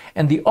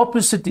 And the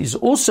opposite is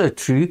also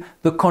true.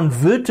 The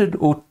converted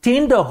or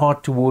tender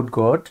heart toward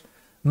God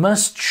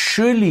must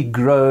surely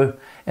grow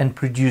and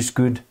produce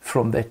good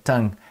from that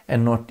tongue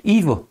and not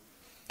evil.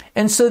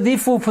 And so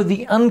therefore for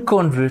the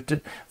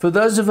unconverted, for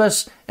those of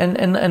us,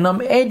 and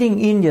I'm adding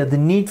in here the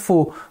need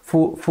for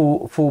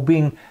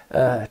being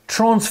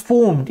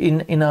transformed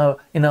in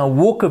our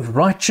walk of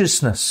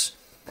righteousness,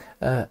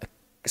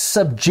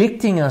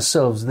 subjecting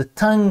ourselves, the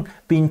tongue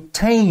being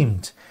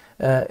tamed,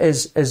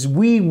 as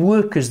we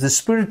work, as the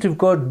Spirit of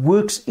God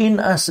works in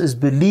us as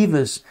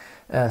believers,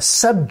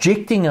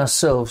 subjecting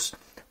ourselves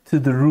to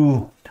the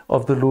rule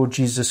of the Lord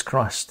Jesus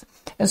Christ.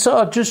 And so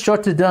I've just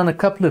jotted down a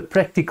couple of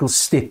practical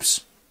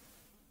steps.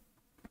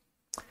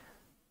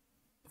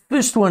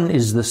 First one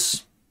is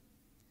this.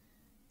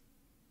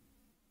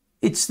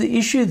 It's the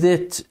issue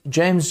that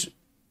James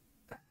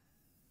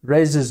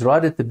raises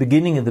right at the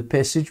beginning of the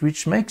passage,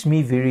 which makes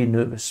me very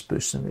nervous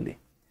personally.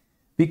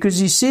 Because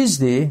he says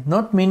there,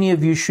 not many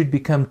of you should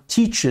become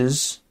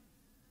teachers,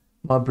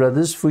 my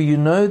brothers, for you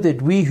know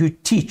that we who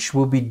teach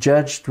will be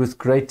judged with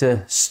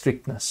greater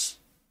strictness.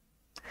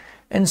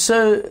 And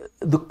so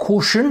the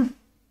caution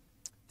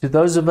to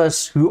those of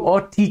us who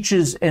are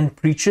teachers and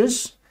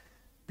preachers,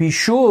 be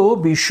sure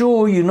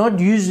you're not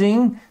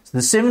using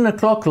the 7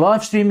 o'clock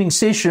live streaming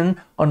session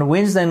on a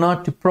Wednesday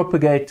night to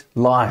propagate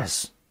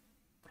lies.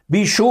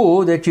 Be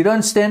sure that you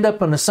don't stand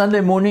up on a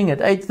Sunday morning at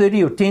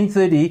 8:30 or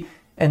 10:30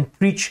 and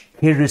preach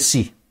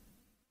heresy.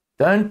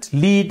 Don't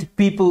lead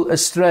people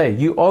astray.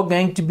 You are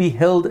going to be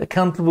held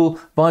accountable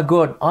by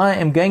God. I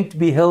am going to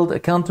be held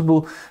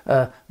accountable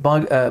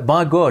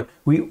by God.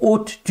 We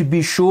ought to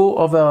be sure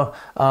of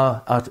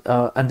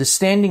our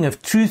understanding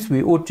of truth.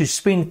 We ought to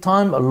spend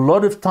a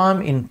lot of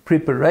time in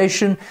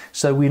preparation,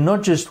 so we're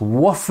not just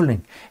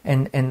waffling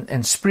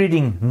and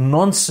spreading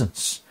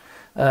nonsense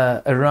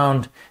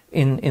around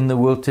in the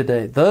world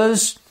today.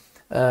 Those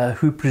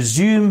who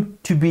presume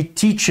to be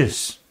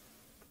teachers,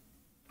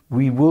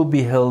 we will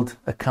be held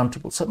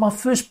accountable. So my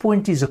first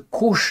point is a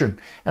caution,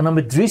 and I'm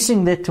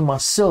addressing that to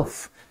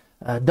myself.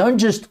 Don't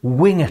just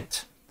wing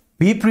it.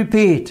 Be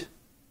prepared.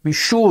 Be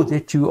sure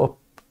that you are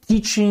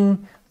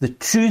teaching the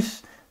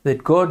truth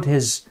that God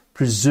has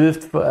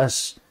preserved for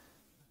us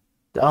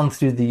down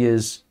through the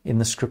years in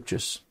the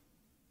Scriptures.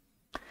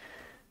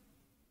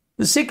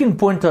 The second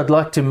point I'd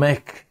like to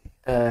make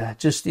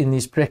just in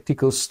these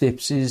practical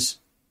steps is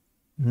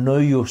know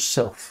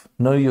yourself.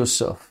 Know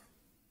yourself.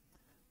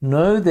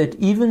 Know that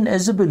even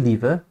as a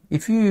believer,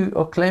 if you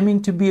are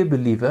claiming to be a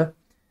believer,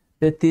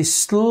 that there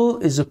still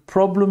is a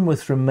problem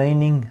with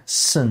remaining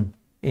sin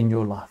in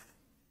your life.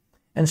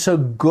 And so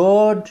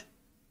guard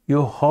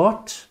your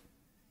heart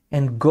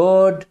and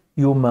guard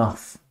your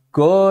mouth.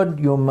 Guard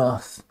your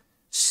mouth.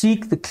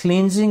 Seek the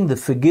cleansing, the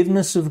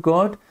forgiveness of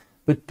God,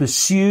 but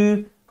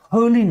pursue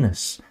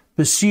holiness.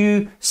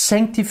 Pursue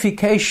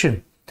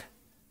sanctification.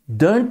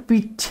 Don't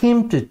be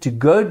tempted to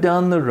go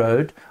down the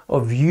road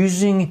of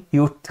using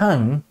your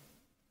tongue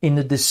in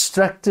a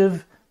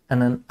destructive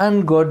and an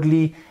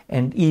ungodly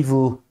and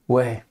evil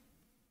way.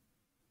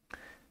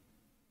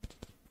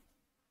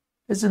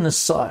 As an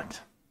aside,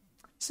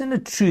 isn't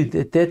it true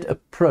that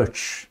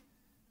approach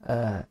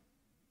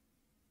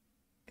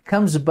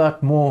comes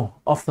about more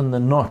often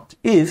than not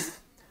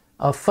if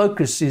our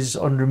focus is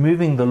on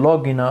removing the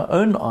log in our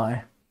own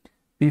eye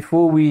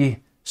before we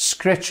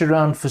scratch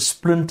around for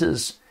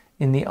splinters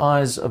in the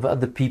eyes of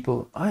other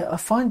people? I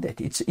find that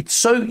it's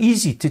so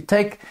easy to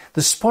take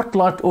the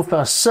spotlight off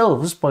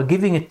ourselves by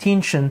giving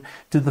attention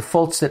to the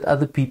faults that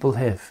other people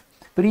have.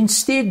 But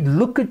instead,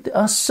 look at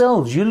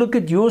ourselves. You look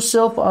at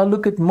yourself, I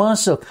look at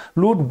myself.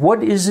 Lord,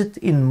 what is it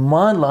in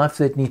my life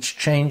that needs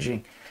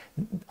changing?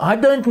 I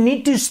don't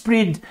need to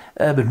spread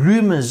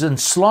rumors and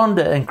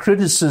slander and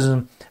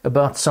criticism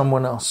about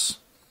someone else.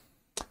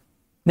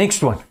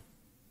 Next one.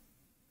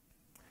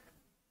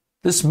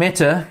 This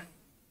matter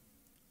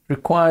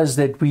requires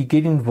that we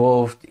get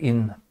involved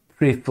in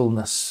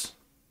prayerfulness.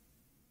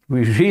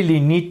 We really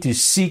need to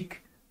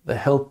seek the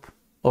help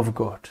of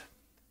God.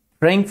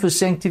 Praying for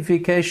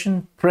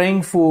sanctification,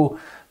 praying for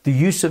the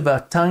use of our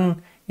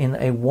tongue in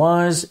a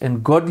wise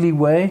and godly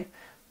way,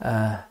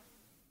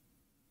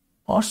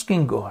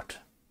 asking God,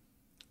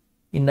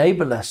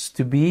 enable us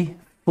to be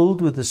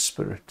filled with the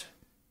Spirit,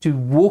 to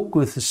walk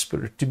with the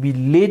Spirit, to be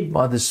led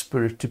by the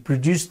Spirit, to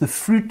produce the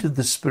fruit of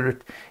the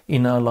Spirit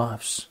in our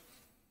lives.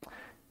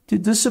 To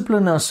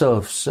discipline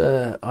ourselves.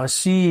 I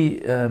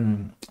see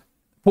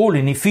Paul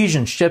in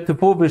Ephesians chapter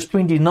 4 verse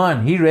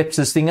 29, he wraps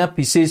this thing up.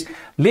 He says,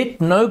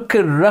 let no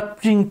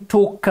corrupting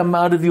talk come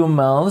out of your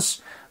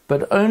mouths,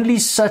 but only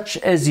such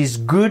as is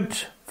good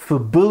for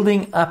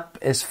building up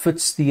as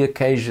fits the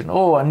occasion.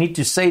 Oh, I need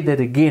to say that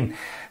again.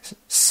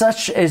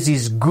 Such as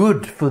is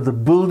good for the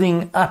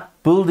building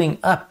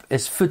up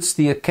as fits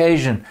the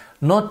occasion,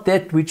 not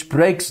that which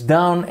breaks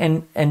down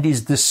and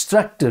is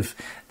destructive,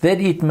 that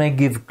it may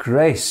give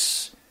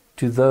grace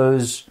to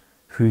those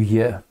who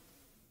hear.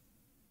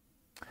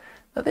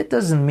 Now that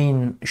doesn't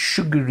mean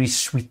sugary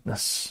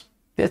sweetness.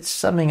 That's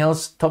something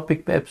else,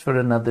 topic perhaps for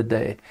another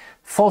day.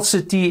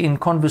 Falsity in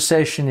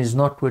conversation is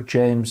not what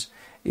James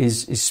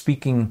is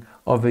speaking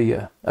of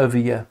here.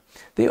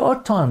 There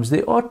are times,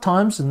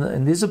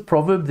 and there's a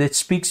proverb that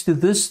speaks to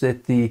this,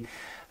 that the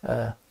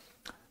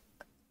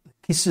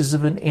kisses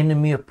of an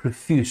enemy are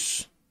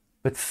profuse,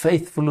 but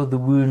faithful are the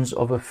wounds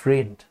of a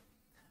friend.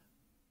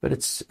 But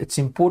it's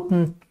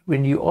important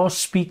when you are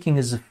speaking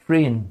as a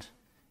friend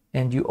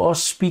and you are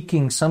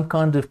speaking some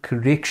kind of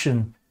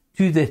correction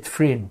to that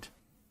friend,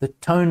 the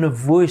tone of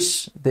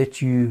voice that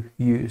you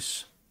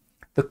use,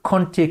 the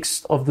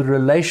context of the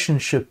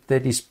relationship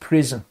that is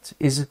present.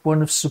 Is it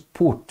one of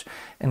support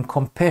and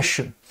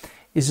compassion?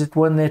 Is it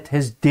one that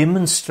has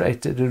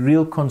demonstrated a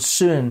real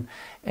concern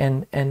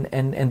and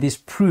there's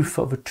proof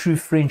of a true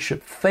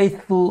friendship?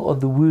 Faithful are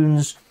the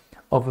wounds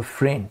of a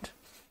friend.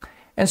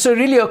 And so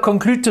really I'll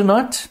conclude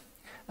tonight.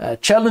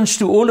 challenge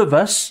to all of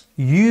us: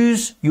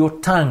 use your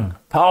tongue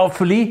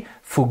powerfully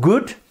for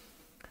good,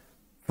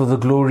 for the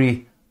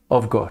glory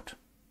of God.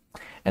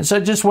 And so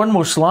just one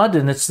more slide,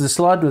 and it's the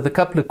slide with a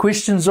couple of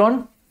questions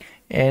on.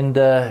 And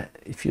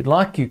if you'd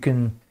like, you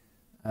can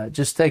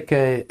just take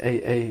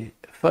a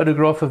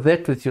photograph of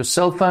that with your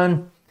cell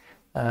phone.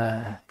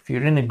 If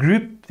you're in a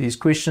group, these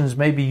questions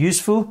may be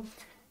useful.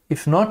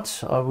 If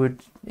not, I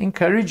would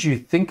encourage you,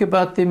 think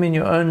about them in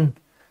your own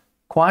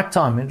quiet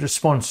time in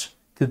response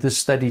to this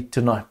study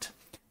tonight.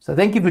 So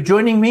thank you for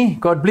joining me.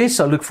 God bless.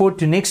 I look forward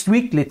to next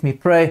week. Let me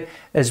pray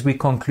as we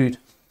conclude.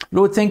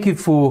 Lord, thank you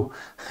for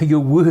your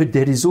word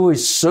that is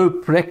always so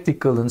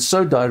practical and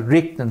so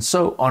direct and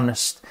so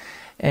honest.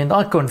 And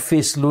I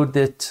confess, Lord,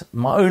 that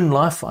my own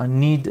life, I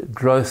need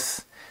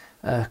growth,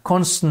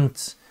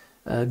 constant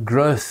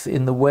growth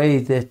in the way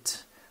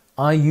that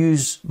I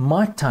use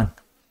my tongue.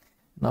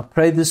 And I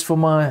pray this for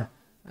my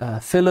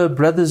fellow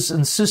brothers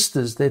and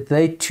sisters, that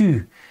they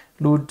too,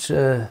 Lord,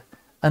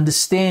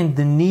 understand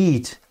the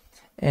need.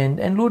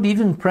 And Lord,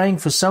 even praying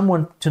for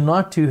someone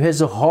tonight who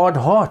has a hard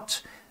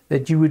heart,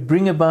 that you would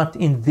bring about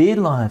in their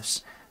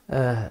lives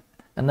an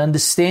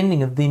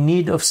understanding of the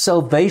need of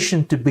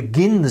salvation to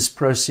begin this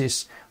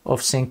process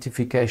of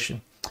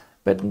sanctification.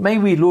 But may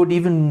we, Lord,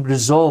 even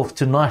resolve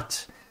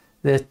tonight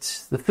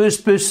that the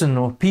first person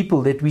or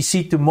people that we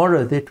see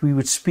tomorrow, that we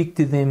would speak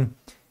to them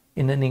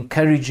in an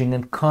encouraging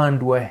and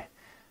kind way,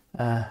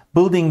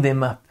 building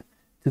them up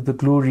to the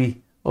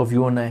glory of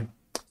your name.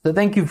 So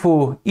thank you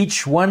for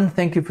each one.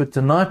 Thank you for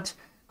tonight.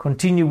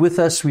 Continue with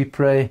us, we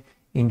pray,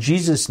 in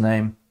Jesus'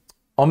 name.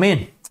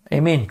 Amen.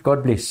 Amen.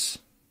 God bless.